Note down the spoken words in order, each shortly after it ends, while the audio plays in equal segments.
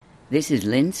This is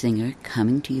Lynn Singer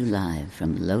coming to you live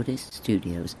from Lotus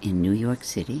Studios in New York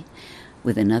City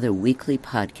with another weekly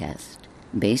podcast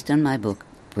based on my book,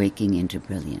 Breaking into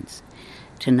Brilliance.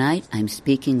 Tonight I'm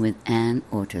speaking with Anne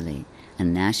Orterly, a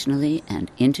nationally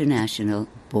and international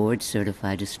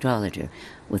board-certified astrologer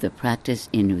with a practice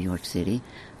in New York City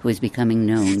who is becoming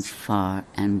known far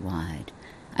and wide.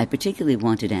 I particularly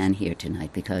wanted Anne here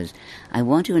tonight because I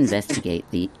want to investigate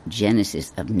the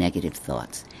genesis of negative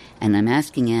thoughts, and I'm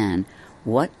asking Anne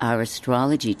what our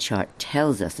astrology chart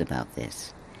tells us about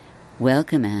this.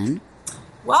 Welcome, Anne.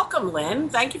 Welcome, Lynn.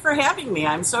 Thank you for having me.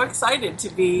 I'm so excited to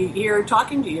be here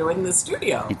talking to you in the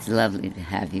studio. It's lovely to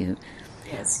have you.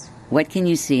 Yes. What can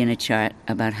you see in a chart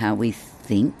about how we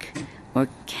think, or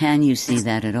can you see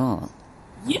that at all?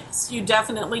 Yes, you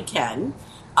definitely can.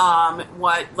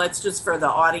 Let's just, for the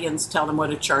audience, tell them what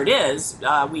a chart is.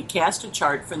 We cast a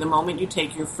chart for the moment you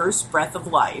take your first breath of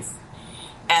life,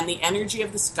 and the energy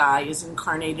of the sky is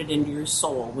incarnated into your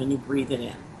soul when you breathe it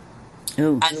in.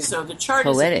 Oh, and so the chart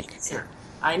poetic. is a picture.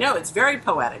 I know, it's very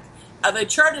poetic. The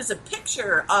chart is a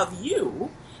picture of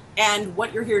you and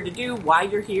what you're here to do, why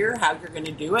you're here, how you're going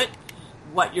to do it,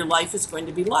 what your life is going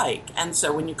to be like. And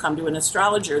so when you come to an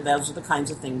astrologer, those are the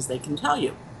kinds of things they can tell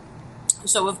you.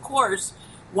 So, of course,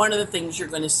 one of the things you're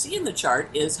going to see in the chart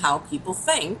is how people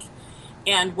think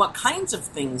and what kinds of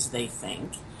things they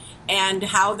think and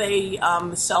how they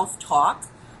self-talk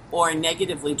or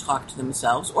negatively talk to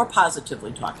themselves or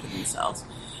positively talk to themselves.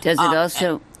 Does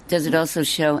it also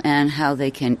show, Anne, how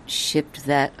they can shift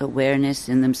that awareness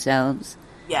in themselves?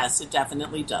 Yes, it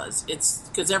definitely does. It's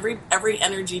because every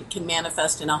energy can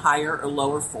manifest in a higher or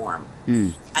lower form.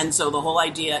 And so the whole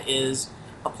idea is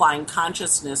applying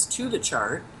consciousness to the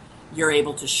chart, you're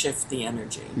able to shift the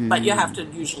energy. But you have to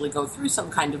usually go through some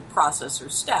kind of process or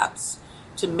steps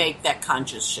to make that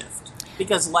conscious shift.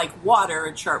 Because like water,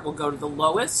 a chart will go to the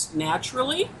lowest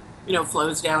naturally,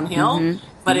 flows downhill.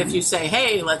 But if you say,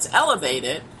 hey, let's elevate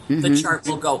it, the chart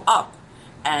will go up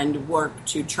and work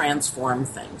to transform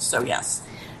things. So, yes.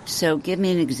 So give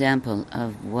me an example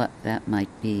of what that might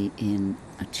be in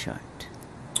a chart.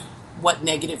 What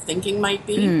negative thinking might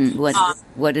be?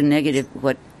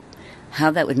 How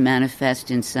that would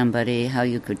manifest in somebody, how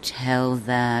you could tell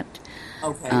that,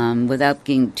 without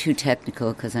being too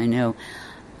technical, because I know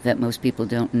that most people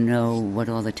don't know what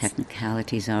all the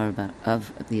technicalities are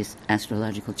of these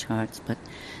astrological charts. But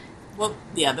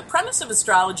the premise of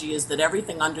astrology is that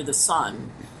everything under the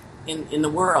sun in the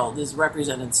world is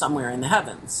represented somewhere in the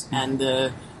heavens, and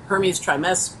the Hermes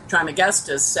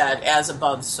Trismegistus said, "As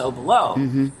above, so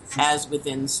below; as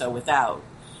within, so without."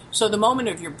 So the moment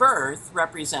of your birth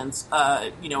represents,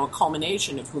 a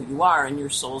culmination of who you are and your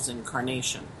soul's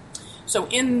incarnation. So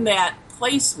in that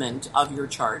placement of your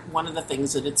chart, one of the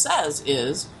things that it says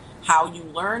is how you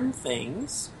learn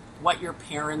things, what your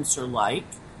parents are like,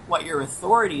 what your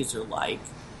authorities are like,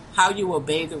 how you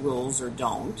obey the rules or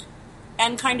don't,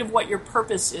 and kind of what your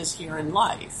purpose is here in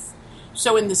life.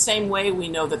 So in the same way we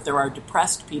know that there are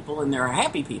depressed people and there are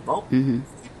happy people,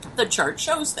 the chart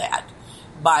shows that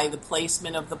by the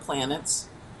placement of the planets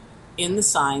in the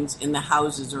signs, in the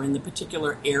houses, or in the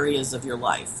particular areas of your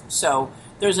life. So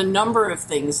there's a number of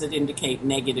things that indicate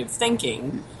negative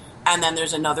thinking, and then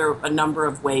there's a number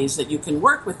of ways that you can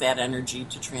work with that energy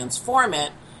to transform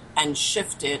it and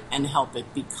shift it and help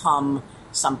it become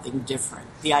something different.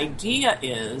 The idea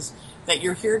is that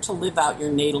you're here to live out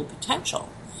your natal potential.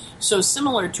 So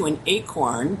similar to an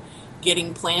acorn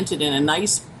getting planted in a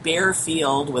nice bare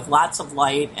field with lots of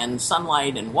light and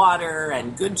sunlight and water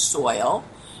and good soil,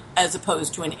 as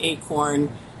opposed to an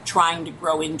acorn trying to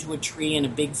grow into a tree in a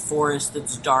big forest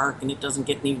that's dark and it doesn't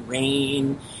get any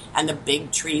rain and the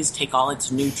big trees take all its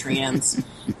nutrients.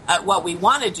 What we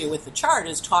want to do with the chart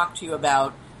is talk to you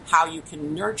about how you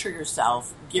can nurture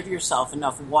yourself, give yourself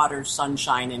enough water,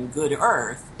 sunshine, and good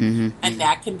earth, and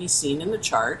that can be seen in the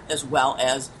chart as well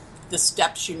as the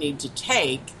steps you need to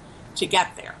take to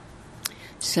get there.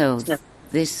 So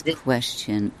this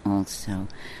question also,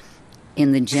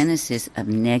 in the genesis of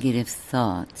negative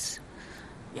thoughts,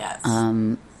 yes,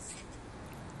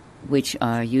 which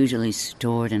are usually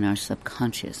stored in our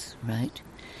subconscious, right?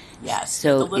 Yes,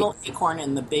 so the little acorn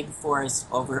in the big forest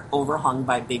overhung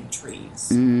by big trees.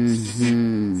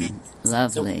 Lovely,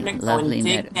 so we're going to go lovely. and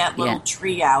dig that little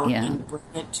tree out and bring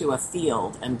it to a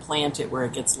field and plant it where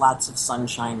it gets lots of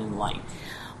sunshine and light.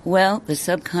 Well, the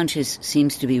subconscious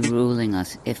seems to be ruling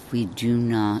us if we do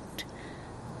not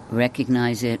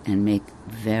recognize it and make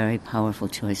very powerful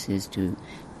choices to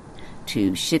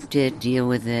shift it, deal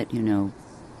with it.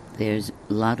 There's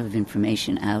a lot of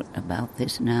information out about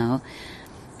this now.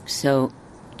 So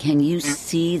can you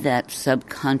see that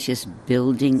subconscious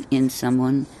building in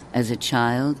someone as a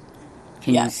child?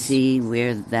 Can Yes. you see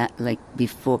where that, like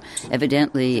before,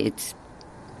 evidently it's...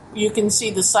 You can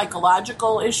see the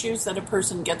psychological issues that a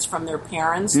person gets from their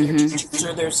parents, their teachers,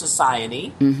 or their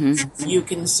society. You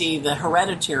can see the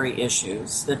hereditary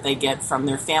issues that they get from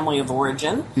their family of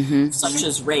origin, such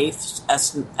as race,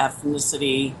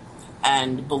 ethnicity,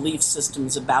 and belief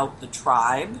systems about the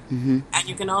tribe. And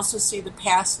you can also see the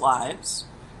past lives.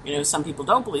 You know, some people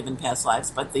don't believe in past lives,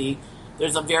 but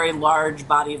there's a very large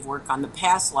body of work on the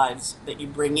past lives that you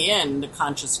bring in the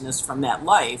consciousness from that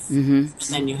life, and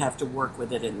then you have to work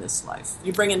with it in this life.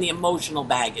 You bring in the emotional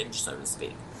baggage, so to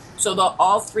speak. So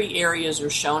all three areas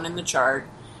are shown in the chart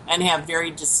and have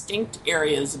very distinct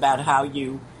areas about how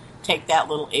you take that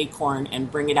little acorn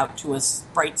and bring it out to a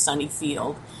bright, sunny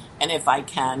field. And if I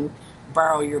can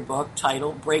borrow your book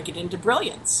title, Break It Into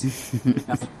Brilliance.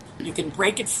 You can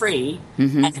break it free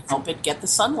and help it get the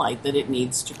sunlight that it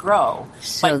needs to grow.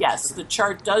 But yes, the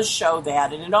chart does show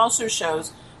that, and it also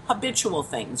shows habitual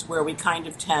things where we kind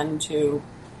of tend to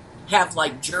have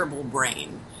like gerbil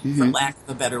brain, for lack of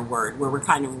a better word, where we're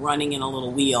kind of running in a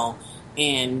little wheel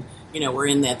and, you know, we're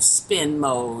in that spin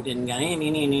mode and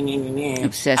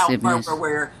obsessiveness,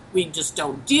 where we just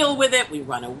don't deal with it, we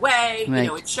run away. Right. You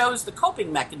know, it shows the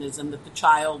coping mechanism that the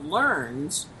child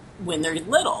learns when they're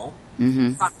little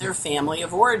from their family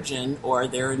of origin or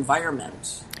their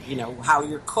environment. You know, how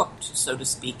you're cooked, so to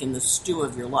speak, in the stew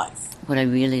of your life. what I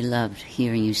really loved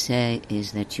hearing you say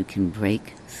is that you can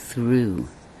break through.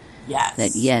 Yes.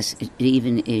 That yes, it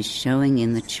even is showing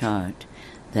in the chart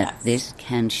that Yes. this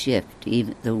can shift.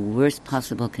 Even the worst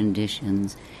possible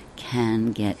conditions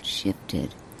can get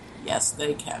shifted. Yes,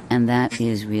 they can. And that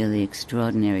is really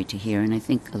extraordinary to hear. And I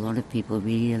think a lot of people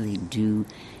really do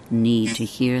need to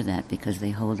hear that because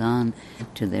they hold on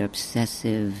to their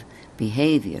obsessive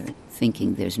behavior,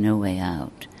 thinking there's no way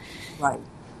out. Right.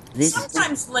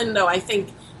 Sometimes, Lindo, I think,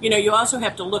 you know, you also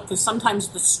have to look, because sometimes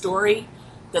the story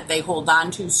that they hold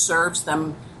on to serves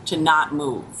them to not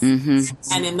move.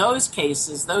 And in those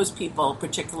cases, those people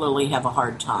particularly have a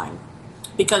hard time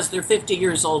because they're 50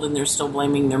 years old and they're still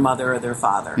blaming their mother or their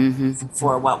father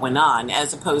for what went on,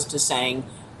 as opposed to saying,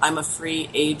 I'm a free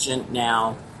agent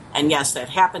now, and yes, that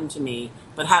happened to me,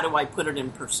 but how do I put it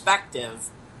in perspective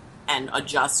and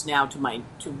adjust now to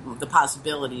the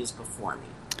possibilities before me?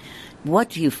 What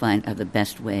do you find are the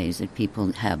best ways that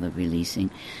people have of releasing?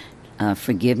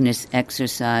 Forgiveness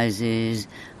exercises,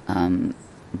 a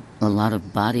lot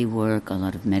of body work, a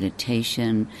lot of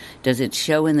meditation. Does it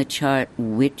show in the chart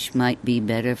which might be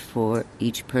better for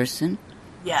each person?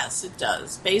 Yes, it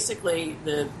does. Basically,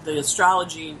 the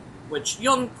astrology, which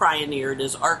Jung pioneered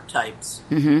as archetypes,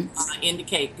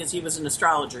 indicate, because he was an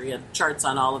astrologer, he had charts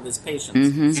on all of his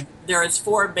patients. There is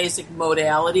 4 basic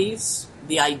modalities: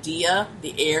 the idea,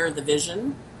 the air, the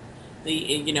vision,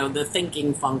 the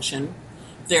thinking function.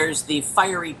 There's the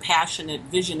fiery, passionate,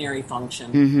 visionary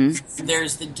function.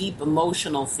 There's the deep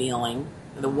emotional feeling,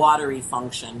 the watery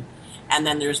function. And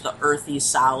then there's the earthy,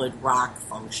 solid rock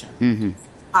function.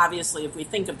 Obviously, if we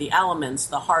think of the elements,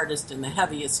 the hardest and the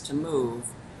heaviest to move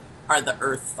are the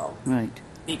earth folk. Right.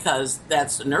 Because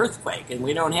that's an earthquake, and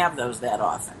we don't have those that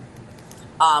often.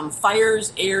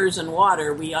 Fires, airs, and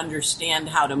water, we understand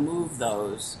how to move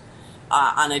those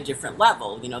on a different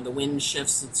level. You know, the wind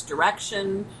shifts its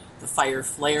direction. The fire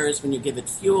flares when you give it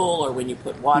fuel, or when you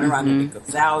put water on it, it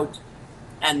goes out.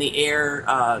 And the air,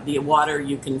 the water,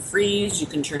 you can freeze, you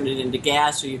can turn it into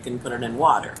gas, or you can put it in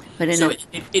water. But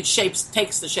it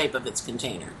takes the shape of its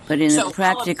container. But in a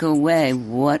practical way,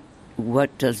 what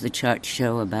does the chart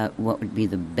show about what would be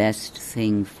the best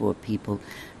thing for people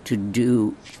to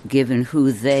do, given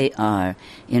who they are,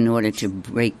 in order to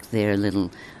break their little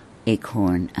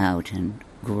acorn out and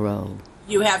grow?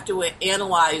 You have to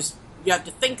analyze. You have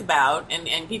to think about,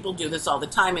 and people do this all the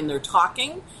time in their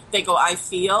talking. They go, I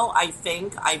feel, I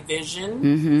think, I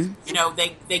vision. You know,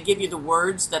 they give you the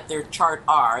words that their chart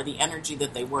are, the energy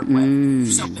that they work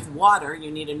with. So with water,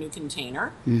 you need a new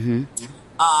container. And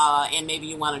maybe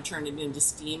you want to turn it into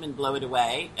steam and blow it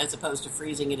away, as opposed to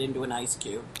freezing it into an ice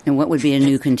cube. And what would be a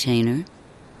new container?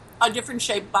 A different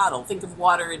shaped bottle. Think of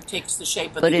water, it takes the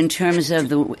shape of But in terms of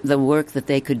the work that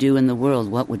they could do in the world,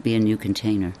 what would be a new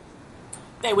container?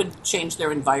 They would change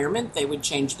their environment. They would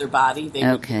change their body. They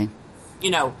would,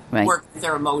 work with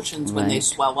their emotions when they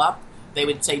swell up. They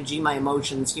would say, gee, my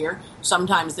emotions here.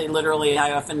 Sometimes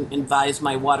I often advise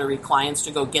my watery clients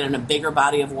to go get in a bigger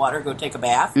body of water, go take a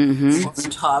bath or a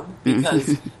tub,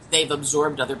 because they've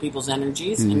absorbed other people's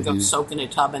energies, and go soak in a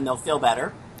tub and they'll feel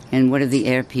better. And what do the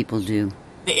air people do?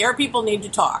 The air people need to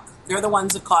talk. They're the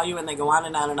ones that call you and they go on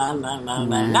and on and on and on and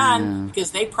on and on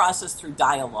because they process through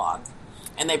dialogue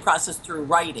and they process through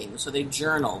writing. So they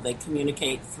journal, they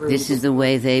communicate through. This is the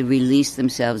way they release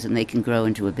themselves and they can grow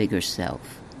into a bigger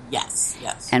self. Yes.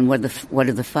 And what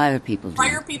do the fire people do?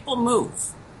 Fire people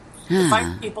move. The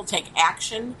fire people take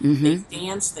action. They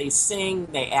dance, they sing,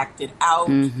 they act it out.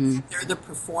 They're the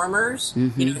performers.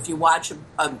 If you watch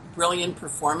a brilliant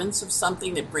performance of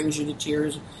something that brings you to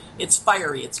tears, it's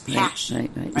fiery, it's passion.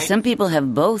 Right. Some people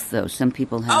have both, though. Some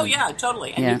people have. Oh yeah,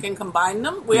 totally. And you can combine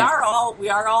them. We are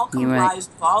all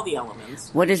comprised of all the elements.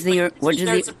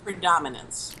 There's a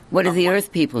predominance. What do the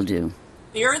earth people do?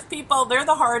 The earth people, they're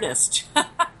the hardest.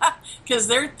 Because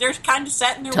they're kind of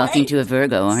set in their Talking ways. to a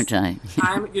Virgo, aren't I?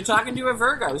 You're talking to a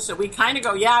Virgo. So we kind of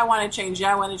go, yeah, I want to change.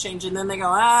 And then they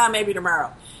go, maybe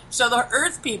tomorrow. So the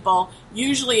earth people,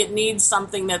 usually it needs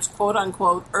something that's quote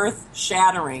unquote earth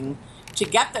shattering to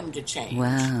get them to change.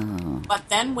 Wow. But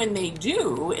then when they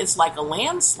do, it's like a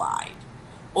landslide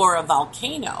or a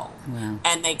volcano. Wow.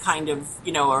 And they kind of,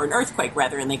 or an earthquake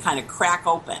rather, and they kind of crack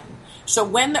open. So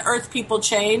when the earth people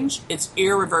change, it's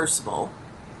irreversible.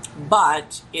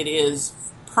 But it is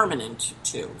permanent,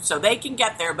 too. So they can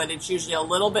get there, but it's usually a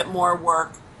little bit more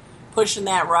work pushing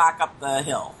that rock up the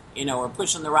hill, or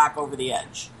pushing the rock over the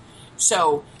edge.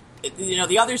 So,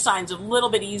 the other side's a little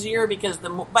bit easier because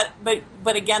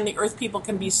but again, the earth people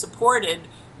can be supported.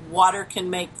 Water can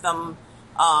make them,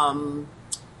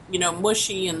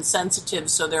 mushy and sensitive,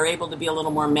 so they're able to be a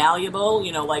little more malleable,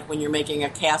 like when you're making a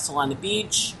castle on the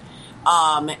beach.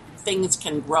 Things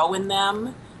can grow in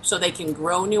them. So they can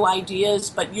grow new ideas,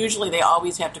 but usually they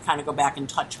always have to kind of go back and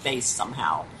touch base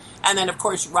somehow. And then, of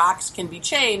course, rocks can be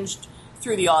changed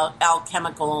through the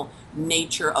alchemical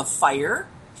nature of fire,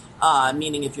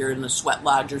 meaning if you're in a sweat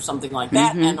lodge or something like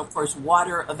that. And, of course,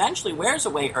 water eventually wears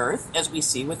away earth, as we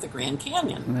see with the Grand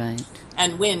Canyon. Right.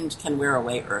 And wind can wear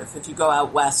away earth. If you go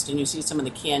out west and you see some of the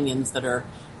canyons that are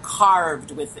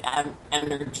carved with the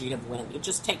energy of wind. It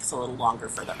just takes a little longer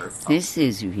for the earth. This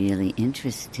is really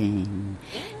interesting.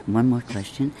 One more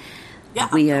question. Yeah.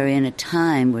 We are in a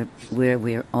time where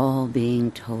we're all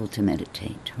being told to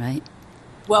meditate, right?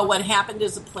 Well, what happened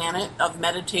is the planet of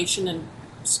meditation and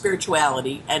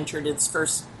spirituality entered its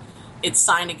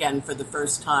sign again for the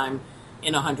first time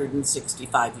in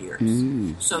 165 years.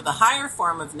 So the higher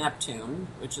form of Neptune,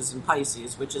 which is in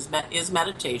Pisces, which is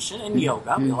meditation and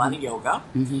yoga, a lot of yoga.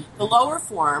 The lower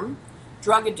form,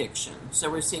 drug addiction.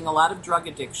 So we're seeing a lot of drug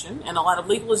addiction and a lot of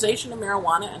legalization of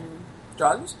marijuana and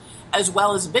drugs, as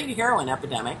well as a big heroin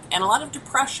epidemic and a lot of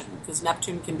depression, because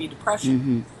Neptune can be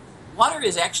depression. Water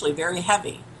is actually very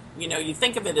heavy. You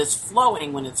think of it as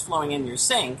flowing when it's flowing in your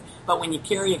sink, but when you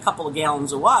carry a couple of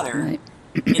gallons of water,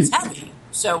 it's heavy.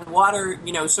 So water,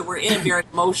 so we're in a very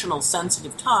emotional,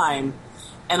 sensitive time,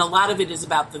 and a lot of it is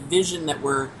about the vision that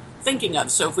we're thinking of.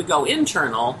 So if we go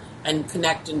internal and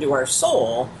connect into our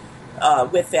soul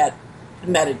with that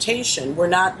meditation, we're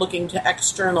not looking to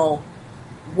external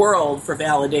world for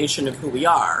validation of who we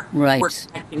are. Right. We're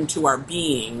connecting to our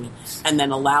being and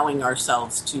then allowing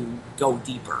ourselves to go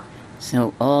deeper.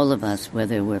 So all of us,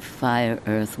 whether we're fire,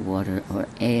 earth, water, or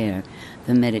air,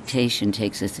 the meditation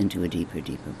takes us into a deeper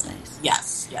place.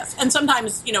 Yes. And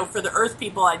sometimes, for the earth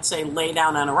people, I'd say lay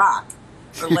down on a rock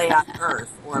or lay on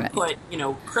earth or put,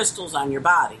 crystals on your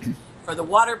body. For the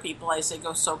water people, I say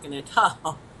go soak in a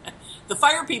tub. The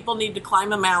fire people need to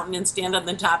climb a mountain and stand on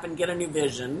the top and get a new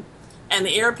vision. And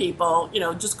the air people,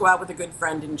 just go out with a good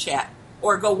friend and chat.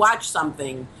 Or go watch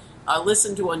something,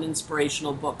 listen to an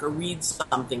inspirational book, or read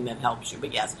something that helps you.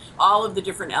 But yes, all of the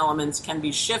different elements can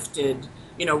be shifted.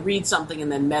 Read something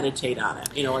and then meditate on it.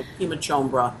 Like Pema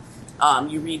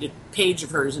Chödrön, you read a page of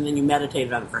hers and then you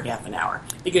meditate on it for half an hour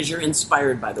because you're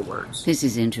inspired by the words. This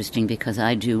is interesting because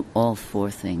I do all four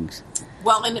things.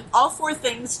 Well, and all four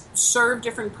things serve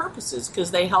different purposes because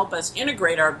they help us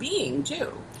integrate our being,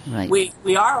 too. Right.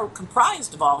 We are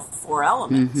comprised of all four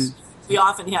elements. We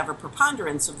often have a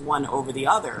preponderance of one over the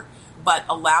other, but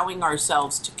allowing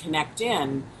ourselves to connect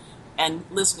in and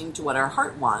listening to what our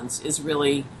heart wants is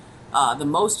really the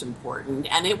most important.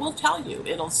 And it will tell you.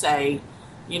 It'll say,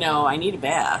 I need a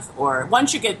bath. Or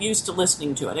once you get used to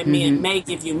listening to it, it may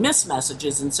give you missed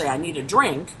messages and say, I need a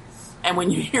drink. And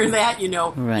when you hear that, you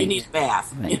need a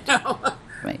bath. Right.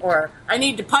 Right. Or I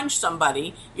need to punch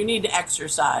somebody, you need to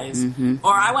exercise.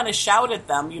 Or I want to shout at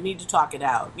them, you need to talk it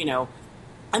out,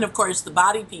 And of course, the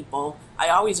body people, I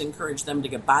always encourage them to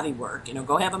get body work.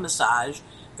 Go have a massage,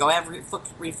 go have foot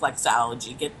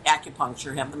reflexology, get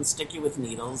acupuncture, have them stick you with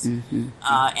needles,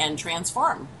 and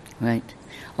transform. Right.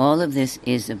 All of this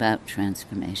is about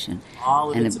transformation.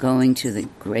 All of and it's of going to the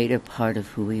greater part of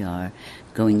who we are,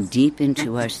 going deep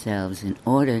into ourselves in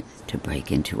order to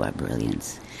break into our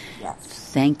brilliance.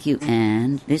 Yes. Thank you,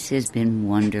 Anne. This has been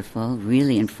wonderful,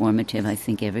 really informative. I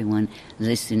think everyone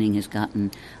listening has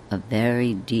gotten a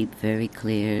very deep, very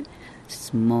clear,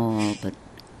 small but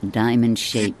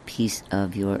diamond-shaped piece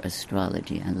of your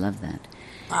astrology. I love that.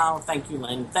 Oh, thank you,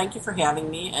 Lynn. Thank you for having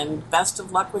me, and best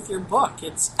of luck with your book.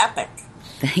 It's epic.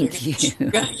 Thank you.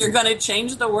 You're going to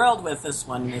change the world with this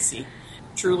one, Missy.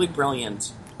 Truly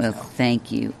brilliant. Well,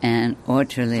 thank you, Anne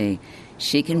Orterly.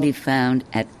 She can be found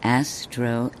at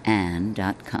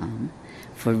astroanne.com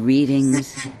for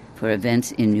readings, for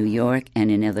events in New York and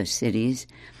in other cities,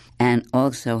 and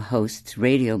also hosts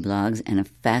radio blogs and a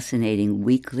fascinating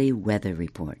weekly weather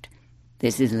report.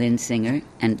 This is Lynn Singer,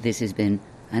 and this has been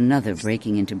another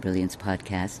Breaking into Brilliance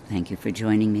podcast. Thank you for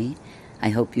joining me. I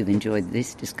hope you've enjoyed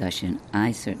this discussion.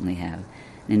 I certainly have.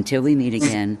 And until we meet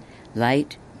again,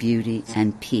 light, beauty,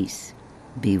 and peace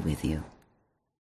be with you.